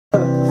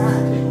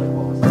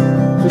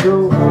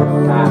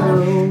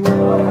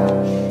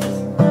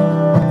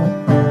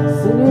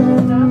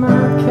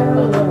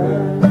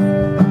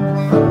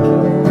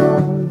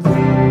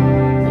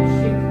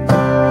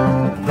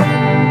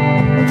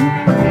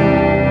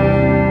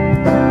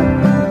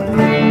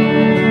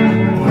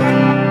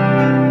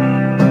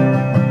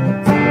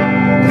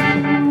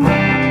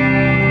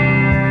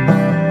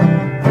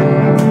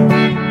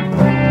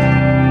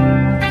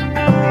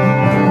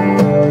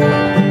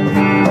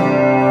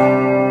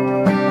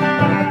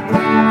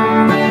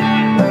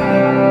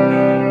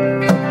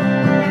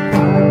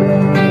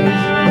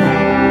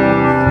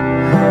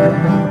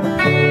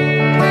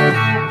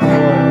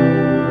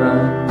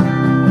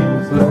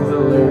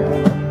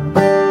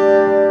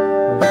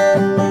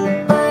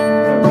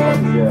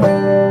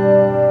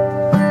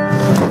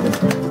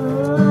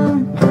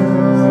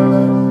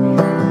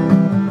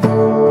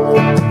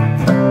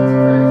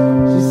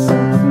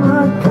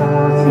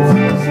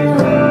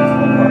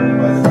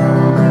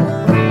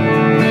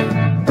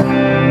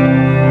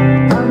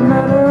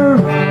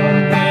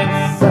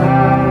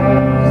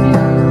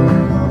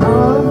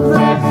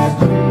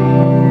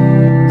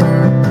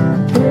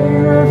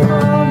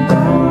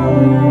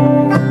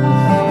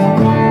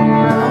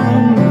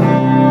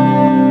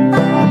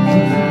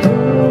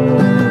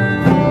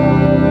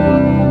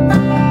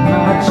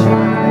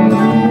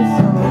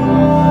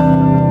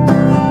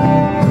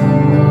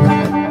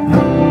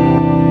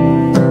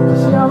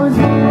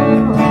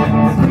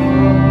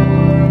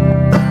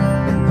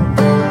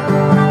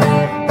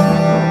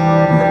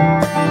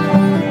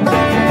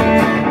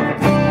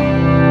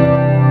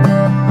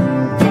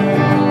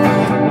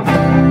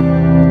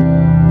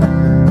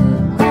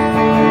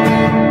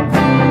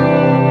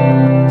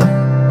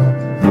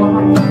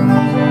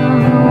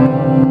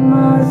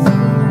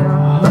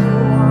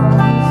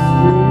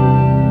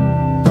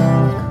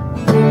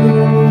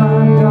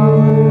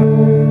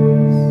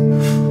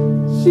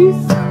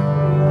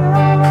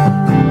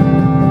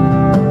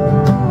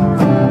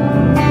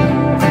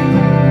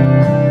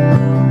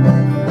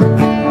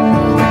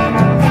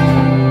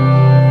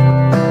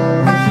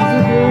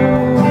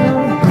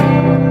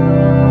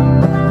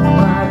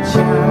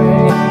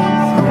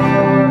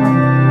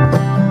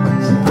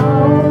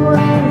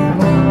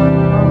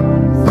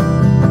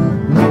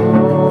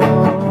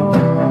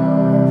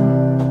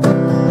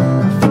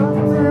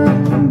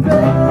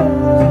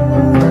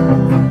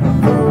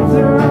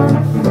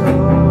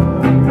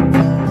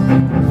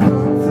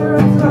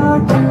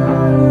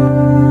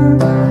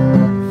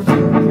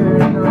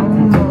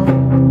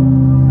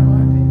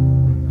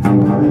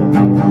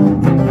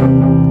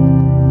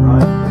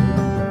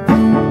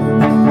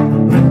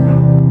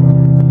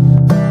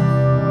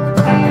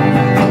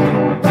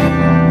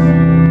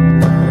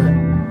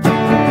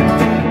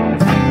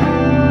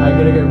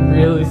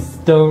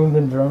stoned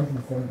and drunk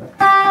and sing that.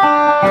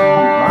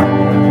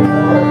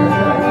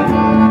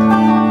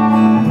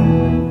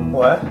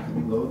 What?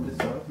 Load this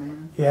up,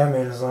 man. Yeah,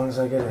 man, as long as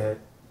I get a hit.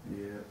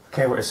 Yeah.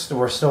 Okay, we're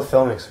still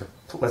filming, so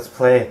let's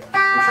play.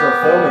 We're still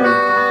filming.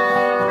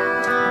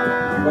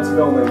 What's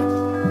filming?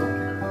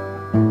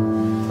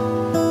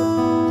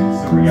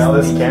 It's a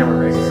reality. This camera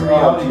right It's a here.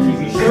 reality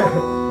TV show.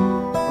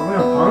 Are we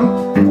on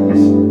punked?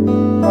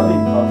 I'm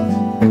being punked.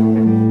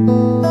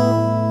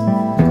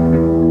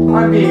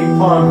 I'm being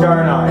punked,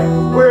 aren't I?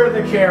 Where are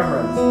the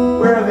cameras?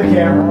 Where are the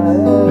cameras?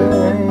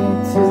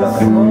 Is that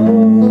like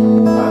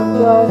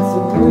Lots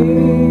of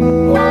weed.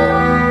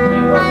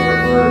 Maybe I'll do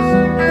it first.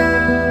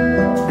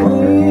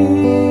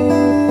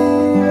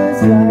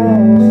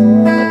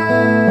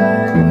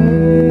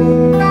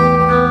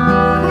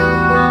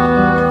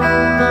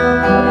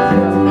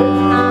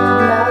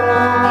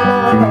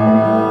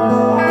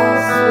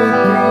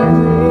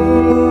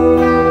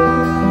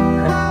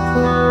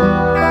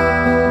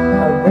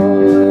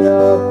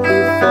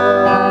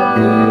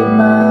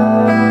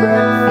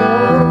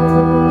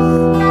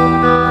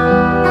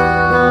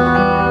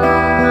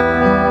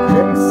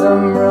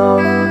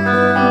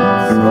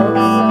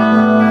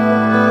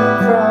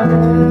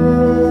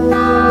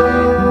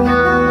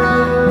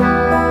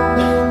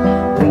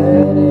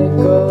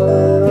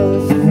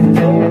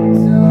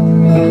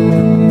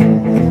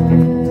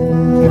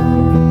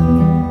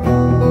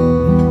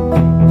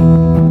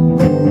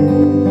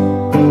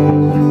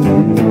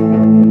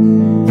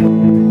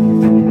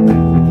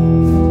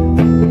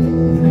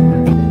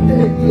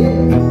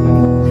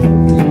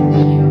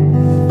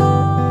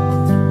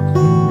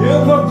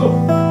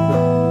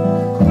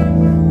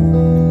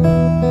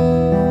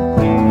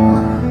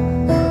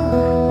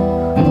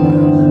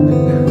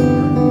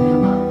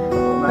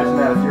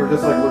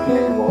 Just like looking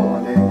at your wall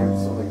one day and you're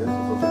just like this.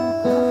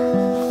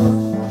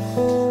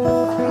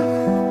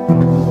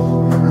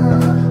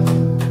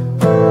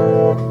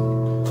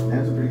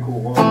 That's a pretty cool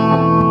wall.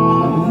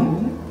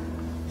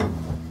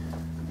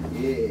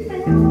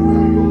 Yeah.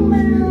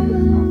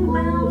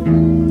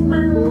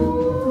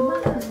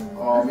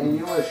 Oh man, you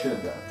know what I should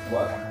have done?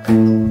 What? I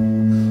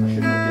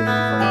shouldn't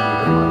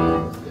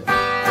have given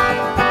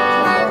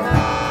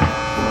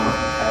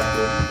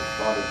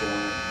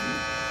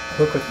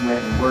Look like you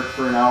went and worked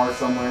for an hour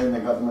somewhere and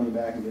then got the money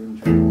back and didn't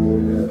try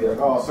to be like,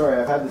 oh, sorry,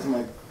 I've had this in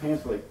my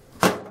pants for like.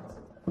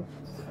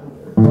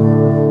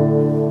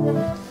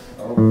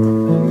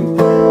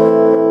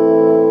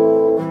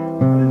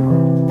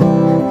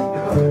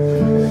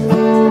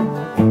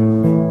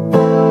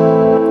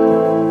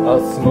 I'll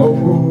smoke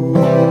a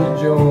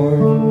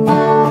joint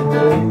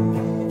today.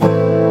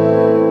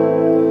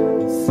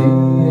 See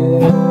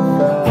if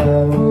I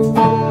was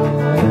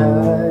getting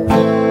high.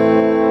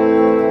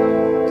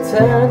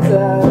 Turns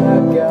out I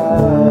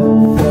got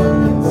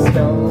fucking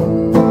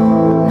stoned.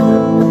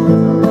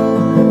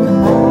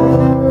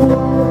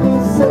 I'll be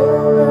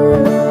sober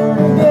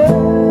again.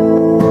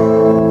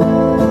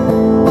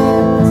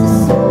 It's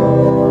a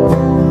soul,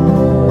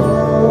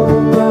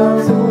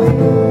 lots of weed.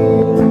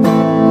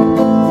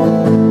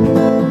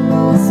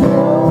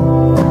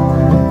 Smoke,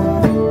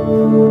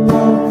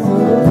 lots of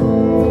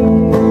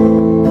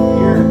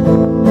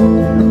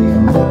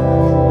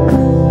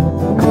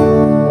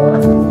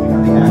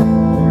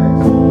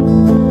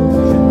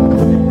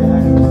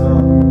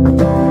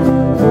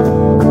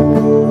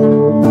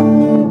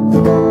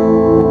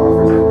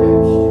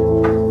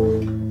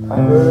I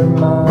hurt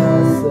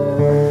myself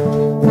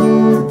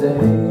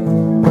today.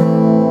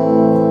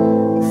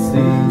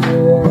 See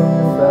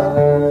if I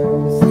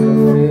still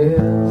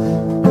feel.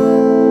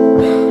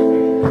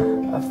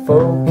 I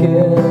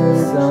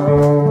focus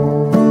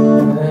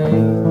on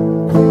pain,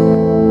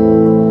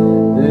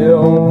 the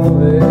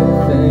only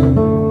thing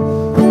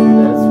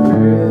that's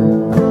real.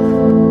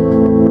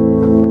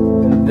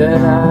 And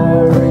then I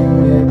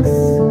remix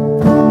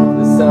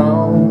the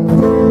song.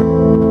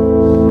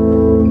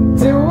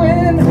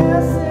 Doing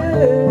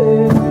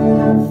acid,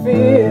 I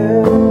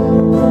feel.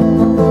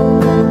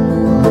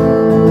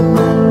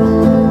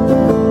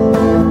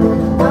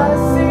 I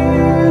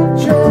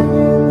see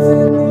dragons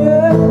in the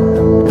air.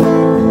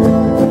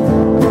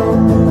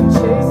 I'm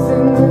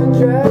chasing the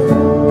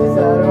dragon 'cause I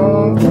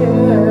don't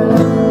care.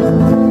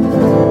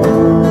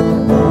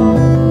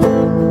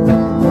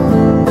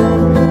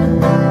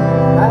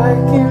 I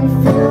can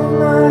feel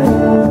my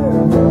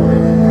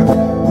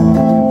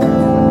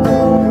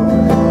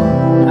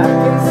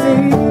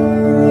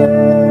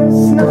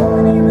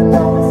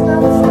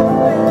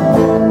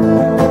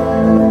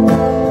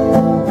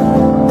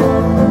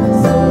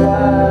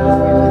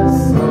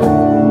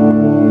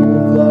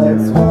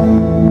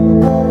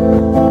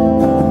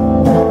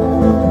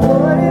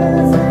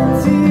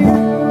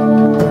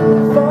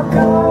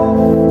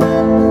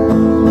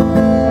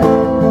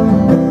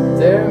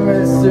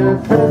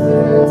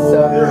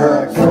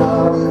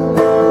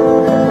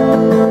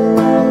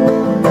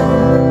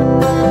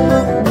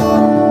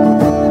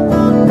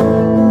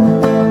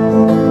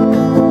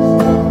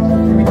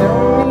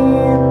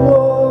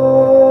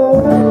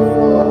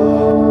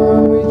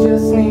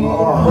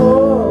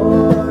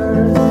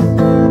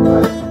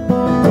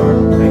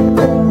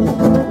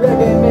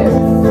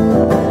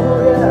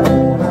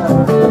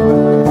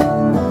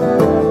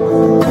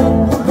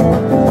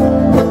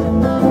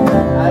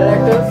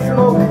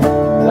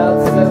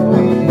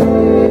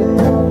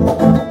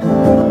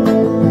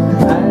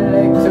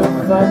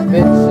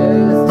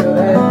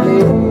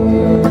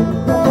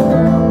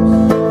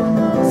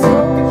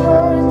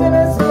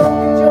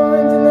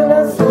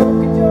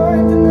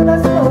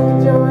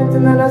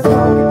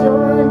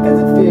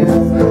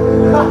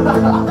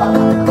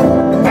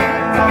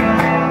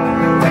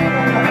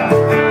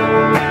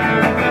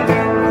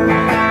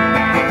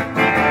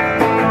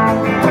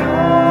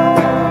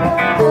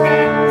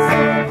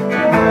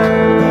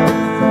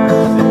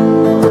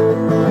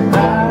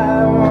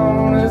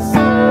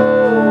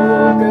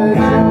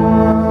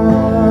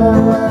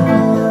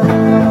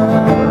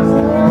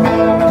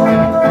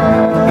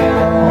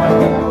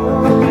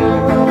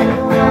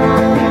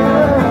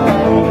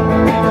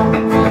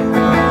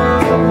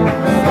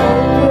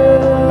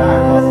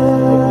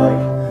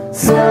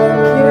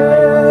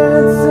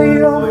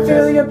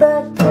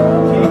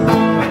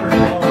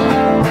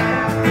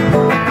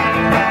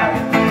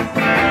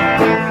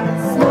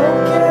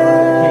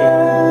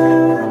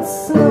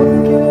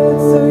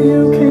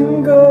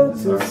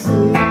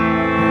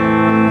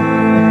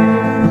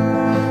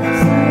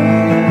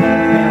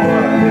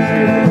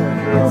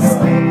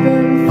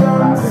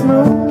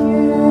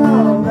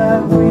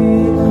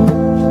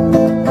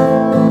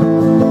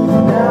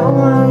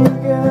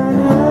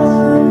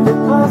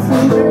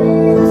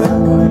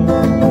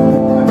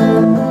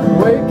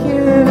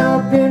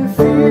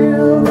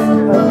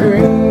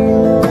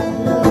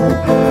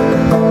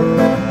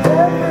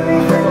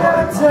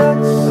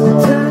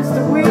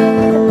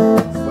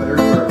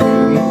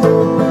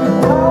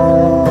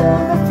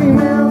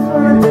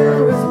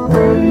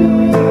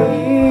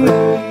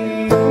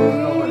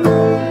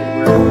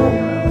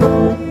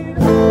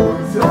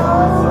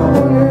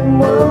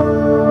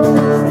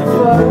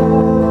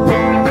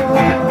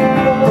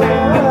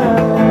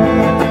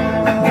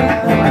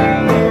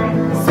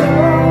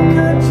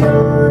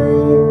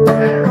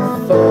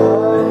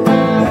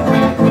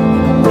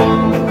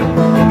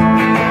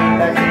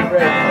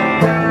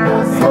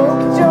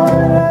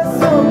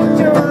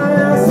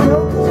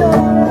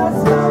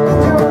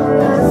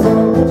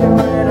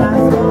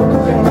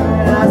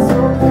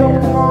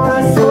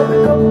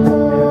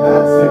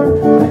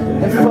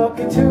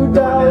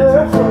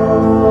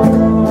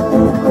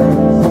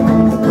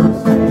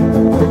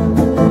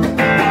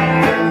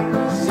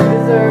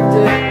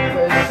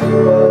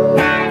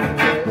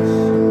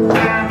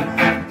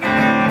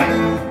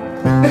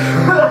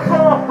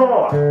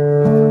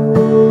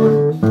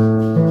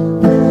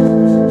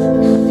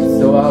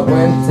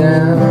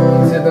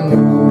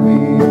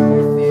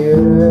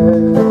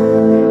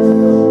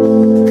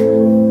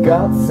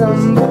bought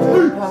some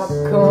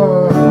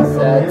popcorn,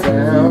 sat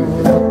down.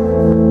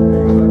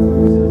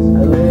 I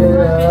lit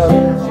up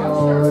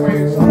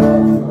joints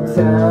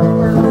uptown.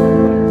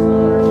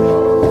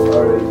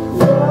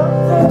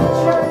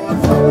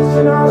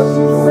 And all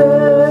she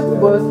said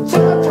was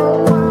just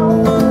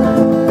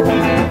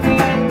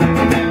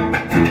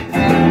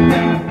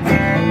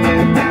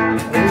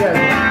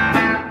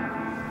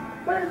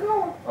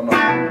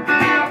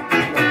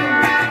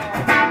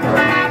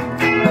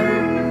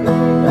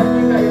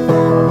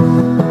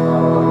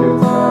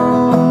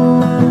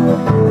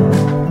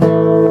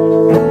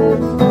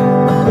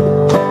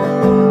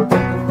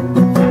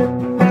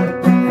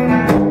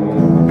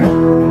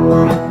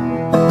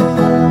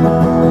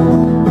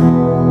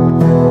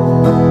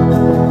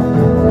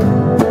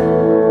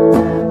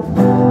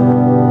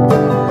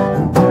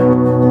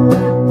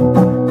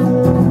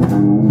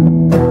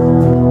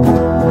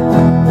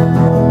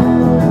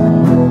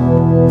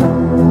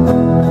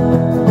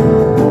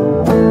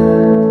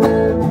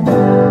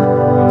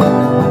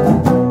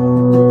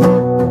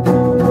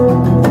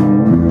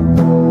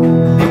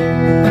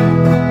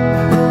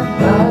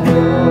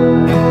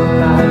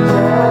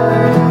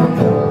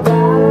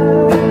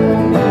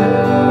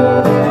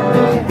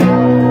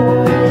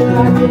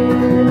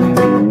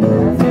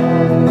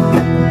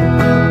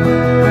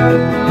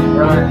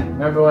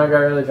remember when I got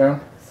really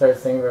drunk? Started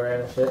singing about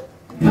random shit.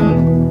 I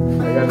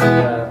got the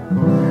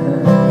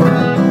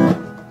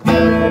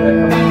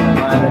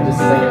I just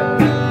sing it.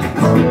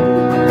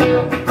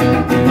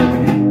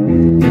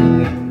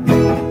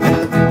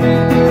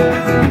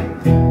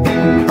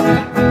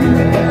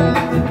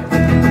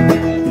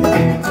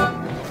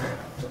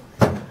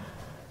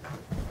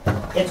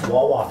 It's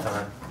Wawa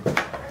time.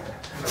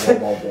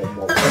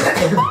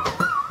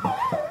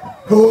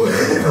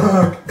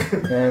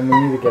 And we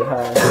need to get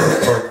high.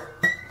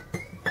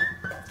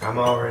 I'm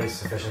already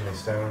sufficiently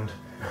stoned.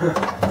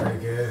 Pretty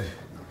good.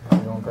 You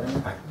want to play?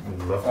 I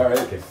would love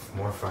to get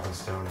more fucking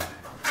stoned.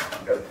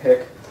 Got a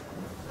pick.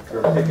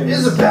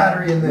 Is a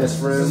battery in this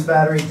room? Is this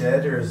battery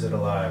dead or is it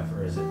alive?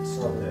 Or is it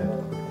still dead?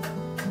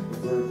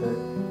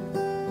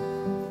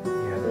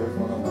 Yeah, there's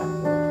one on that.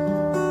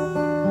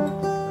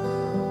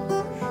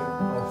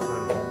 I'll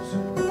find those.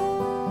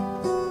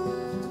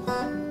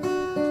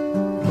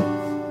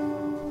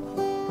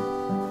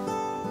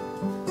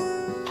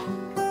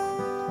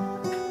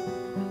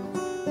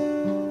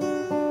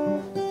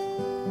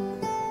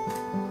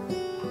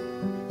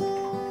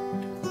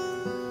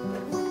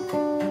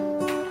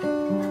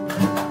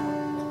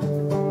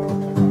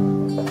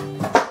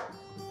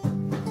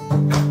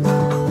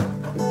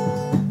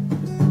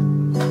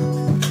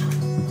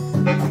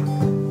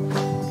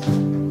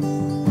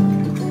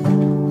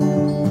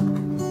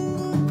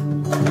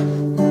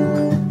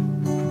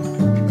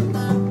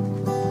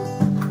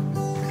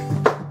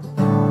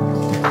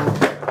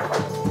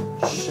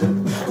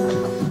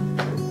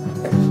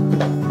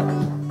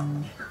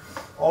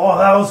 Oh,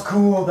 that was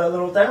cool, that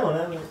little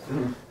down.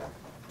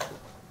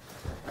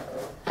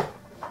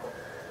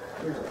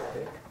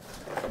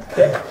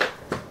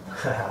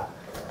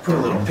 Put a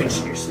little pinch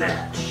in your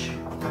snatch.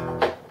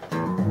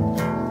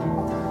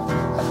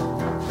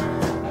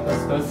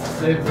 That's supposed to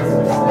save this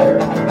for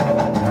Sarah.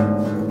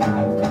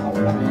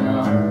 You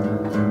know.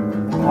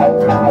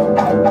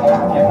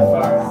 Get the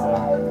fuck, so.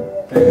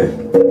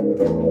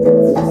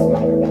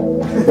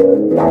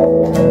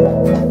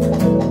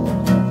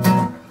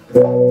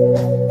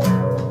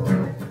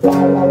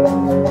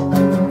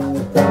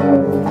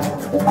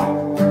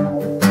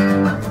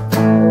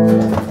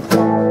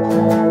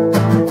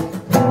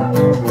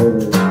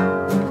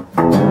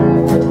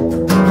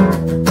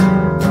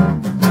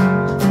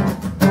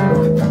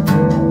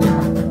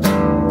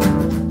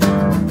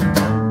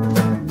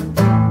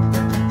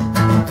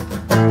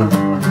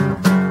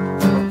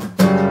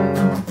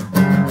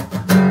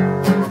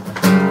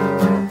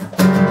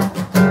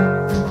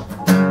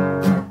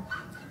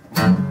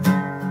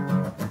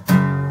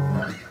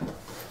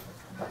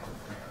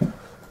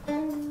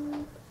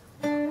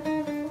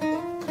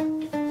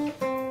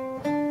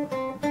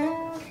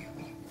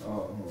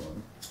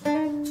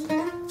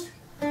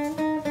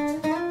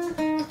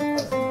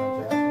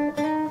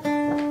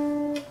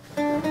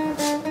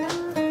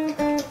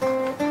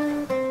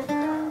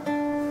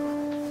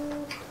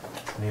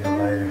 Need a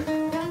lighter.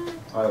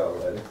 I got a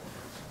lighter.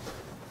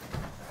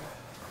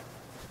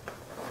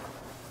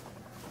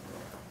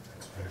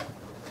 That's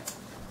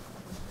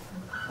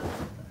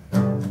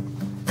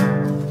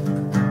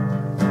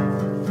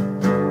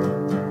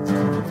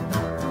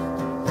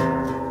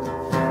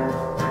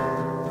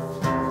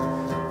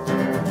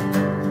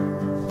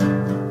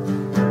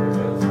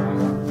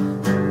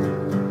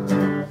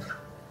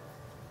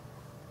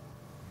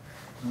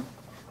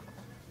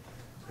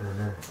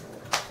better.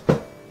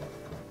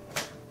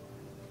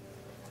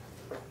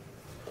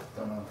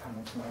 Don't know how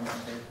much more I can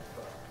do.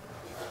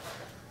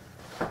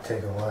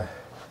 Take a what?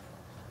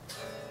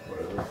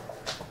 Whatever.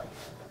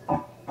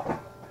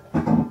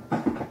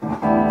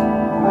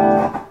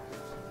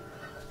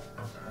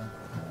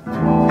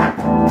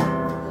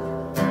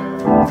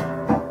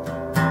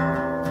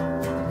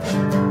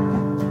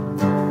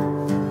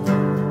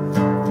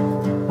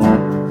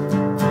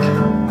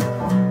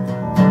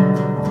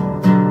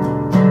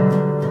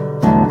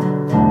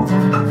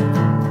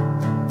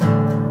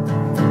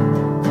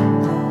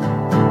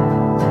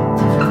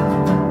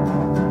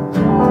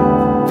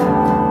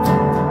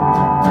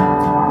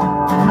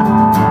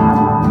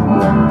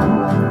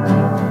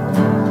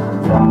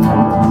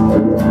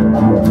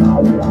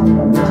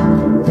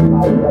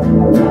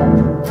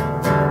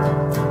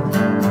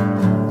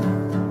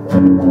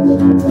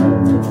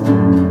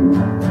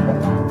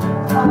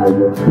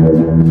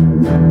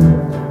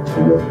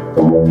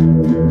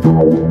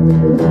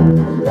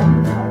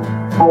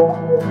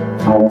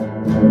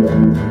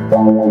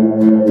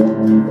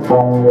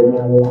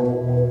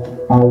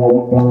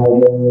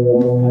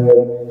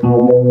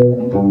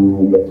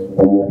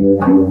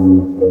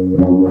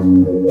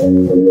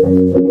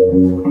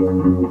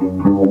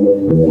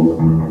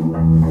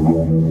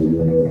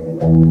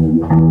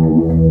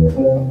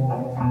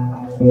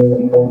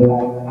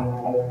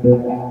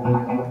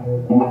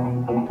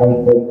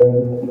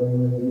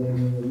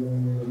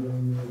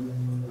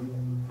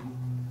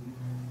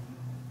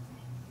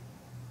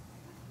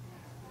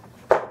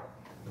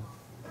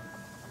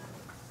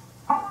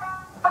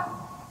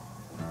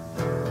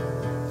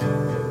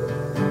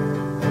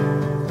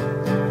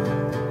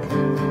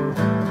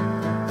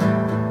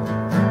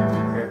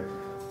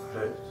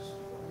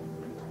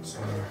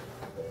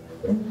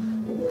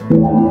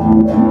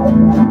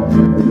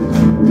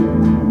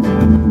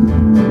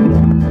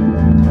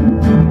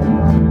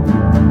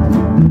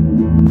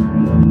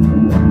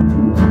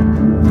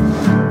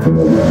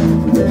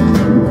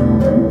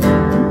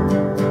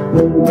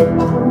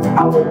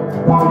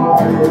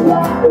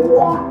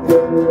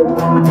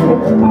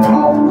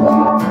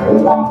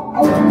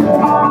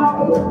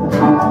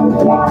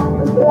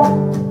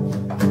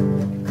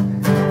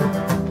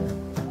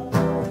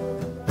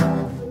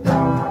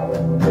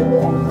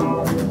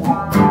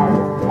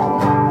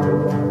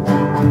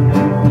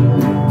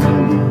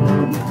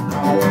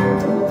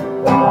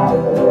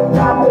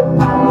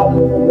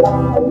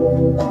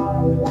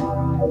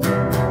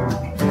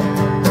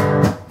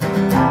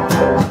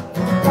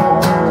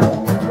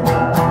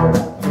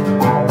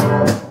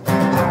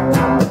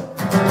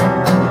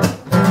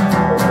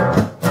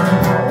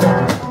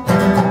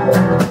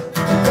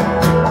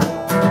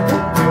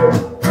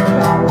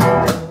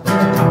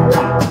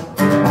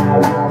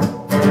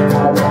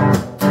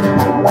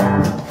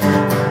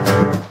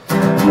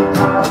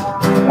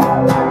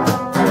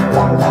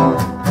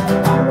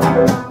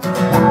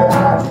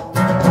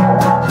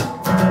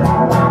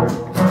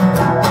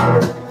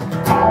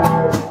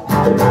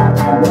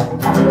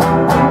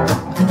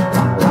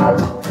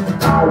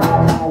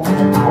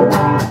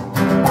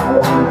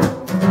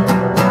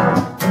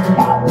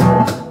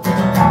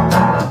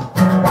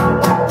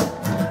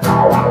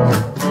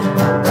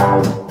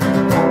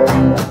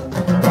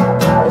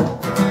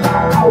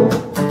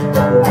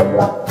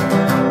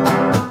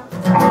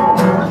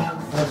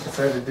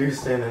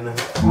 standing there.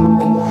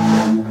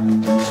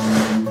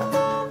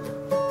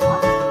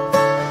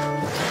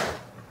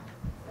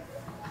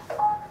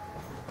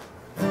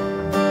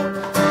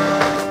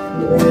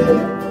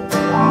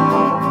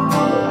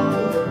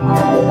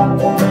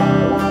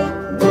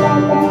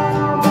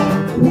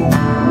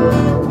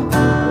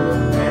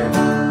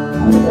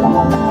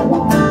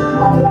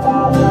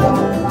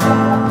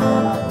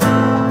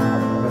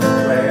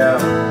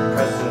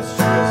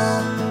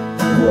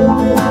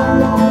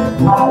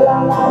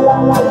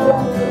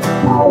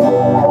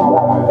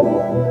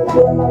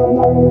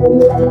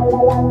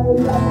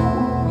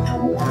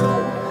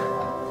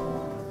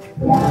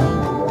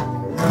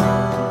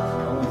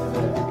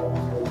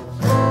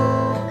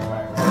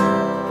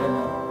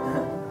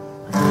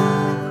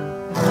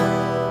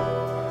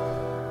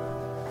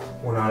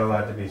 We're not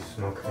allowed to be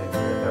smoking in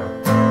here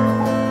though.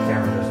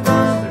 Camera doesn't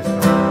want us to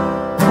do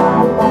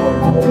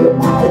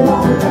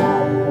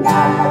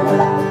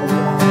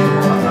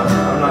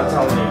I'm not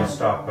telling you to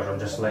stop, but I'm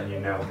just letting you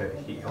know that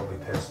he'll be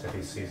pissed if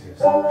he sees you.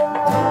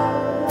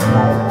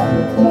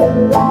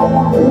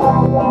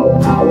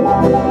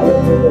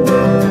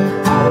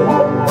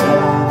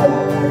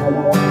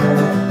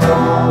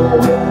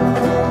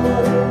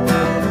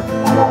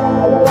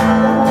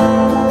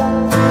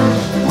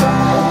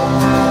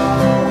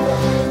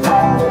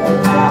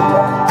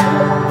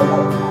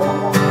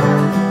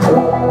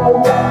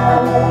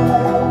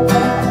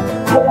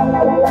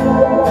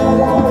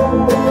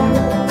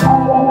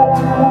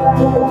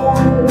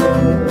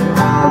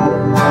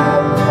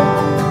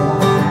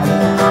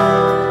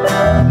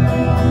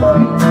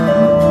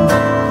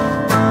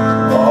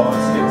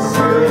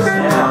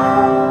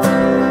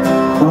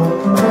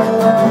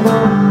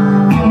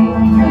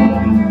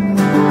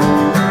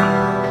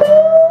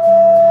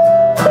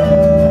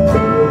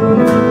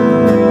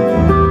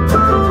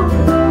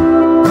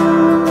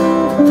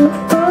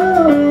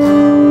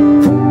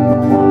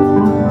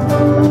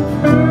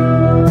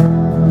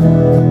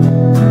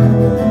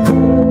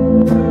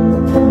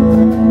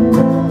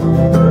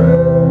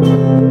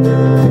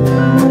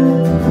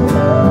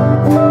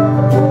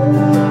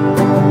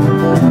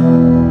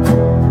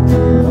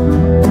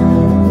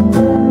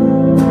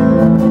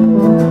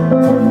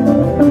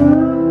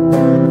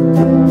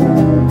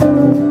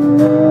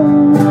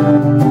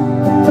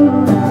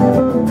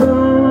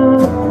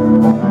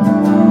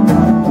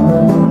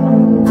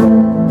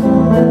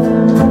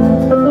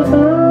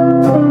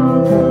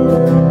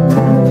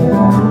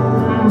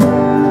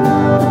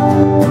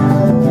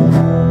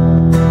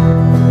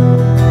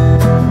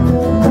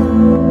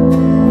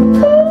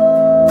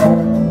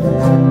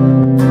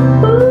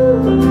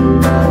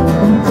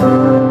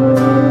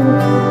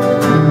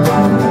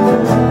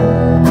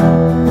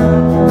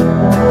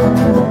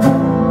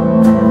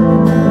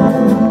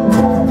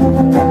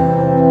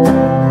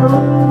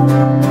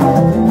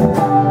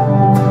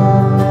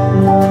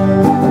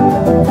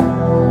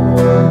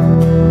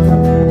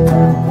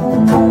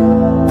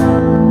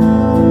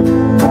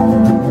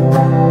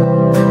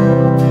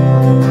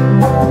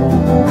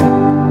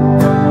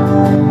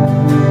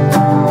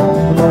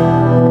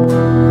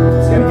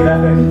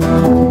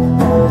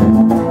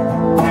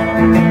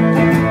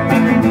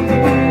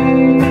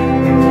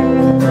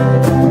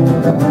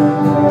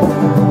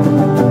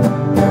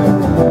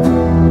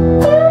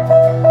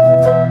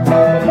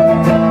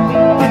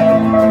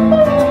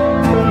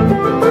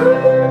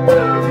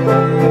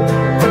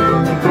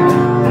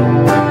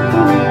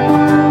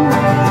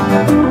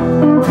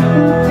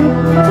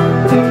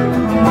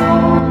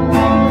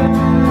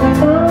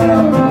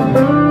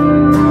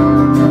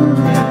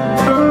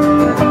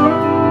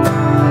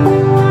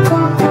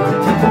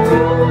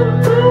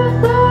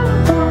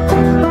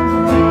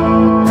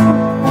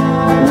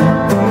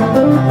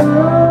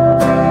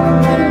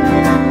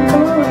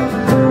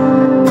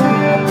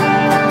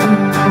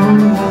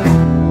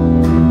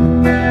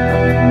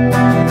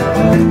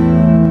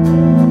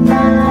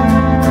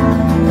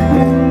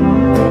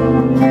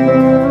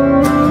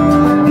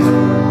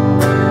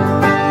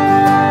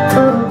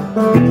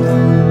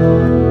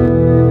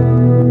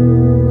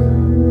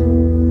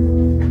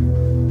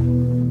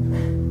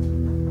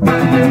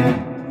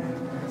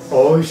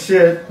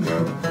 shit.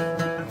 Man,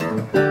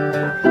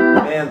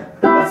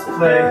 let's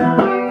play.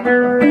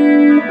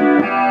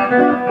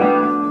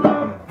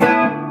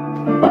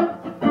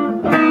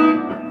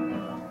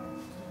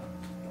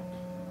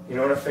 You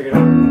know what I figured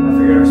out? I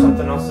figured out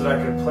something else that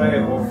I could play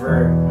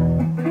over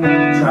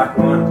track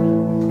 1.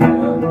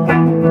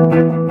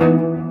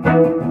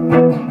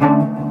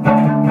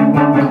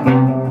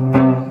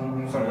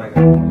 Something like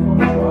that.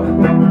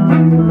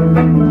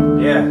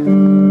 Yeah.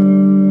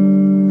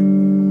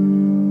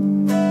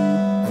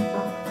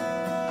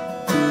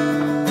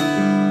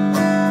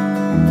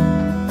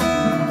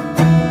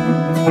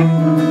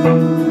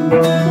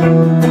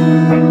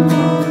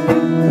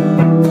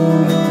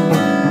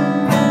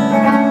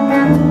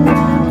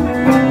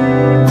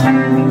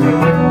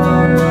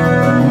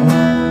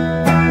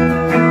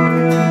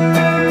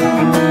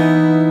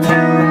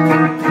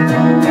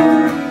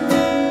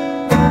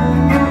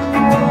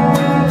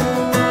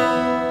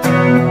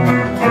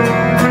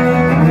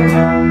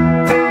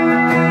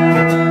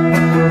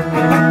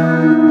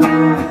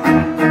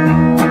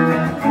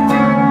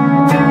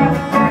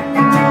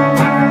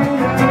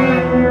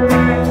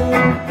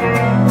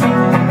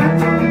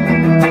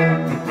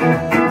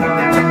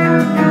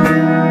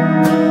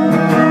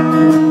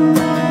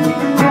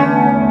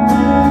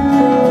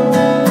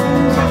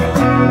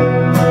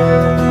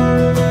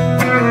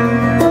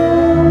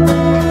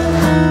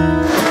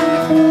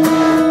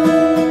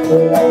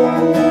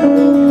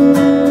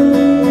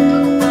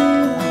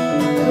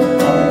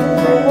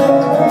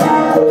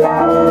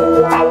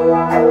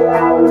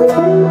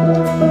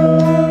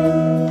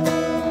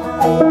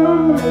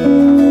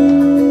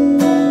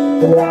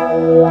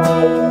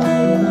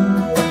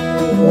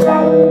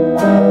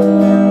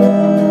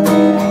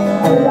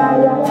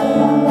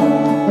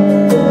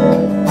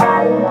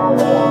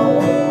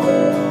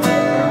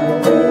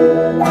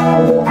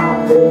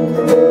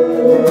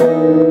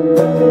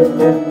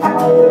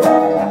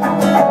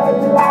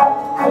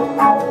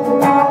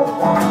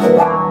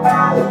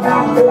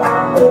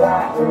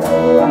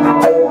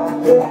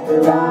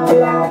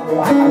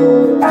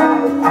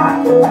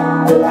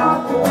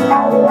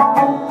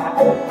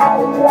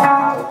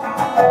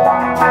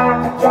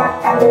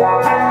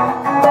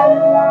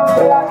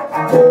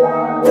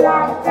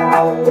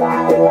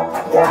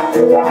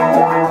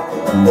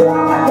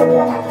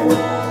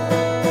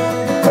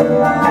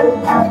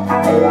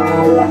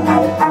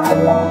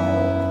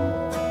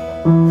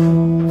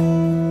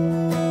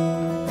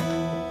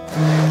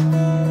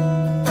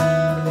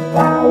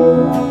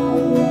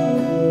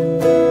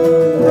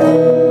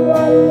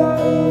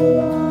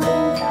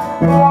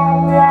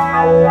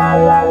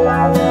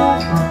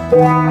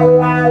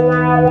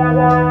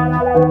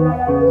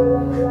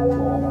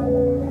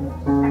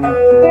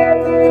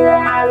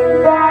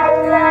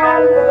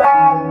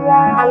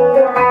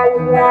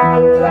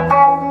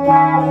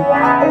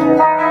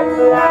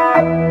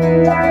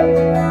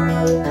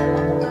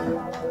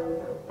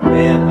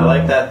 Man, I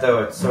like that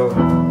though. It's so.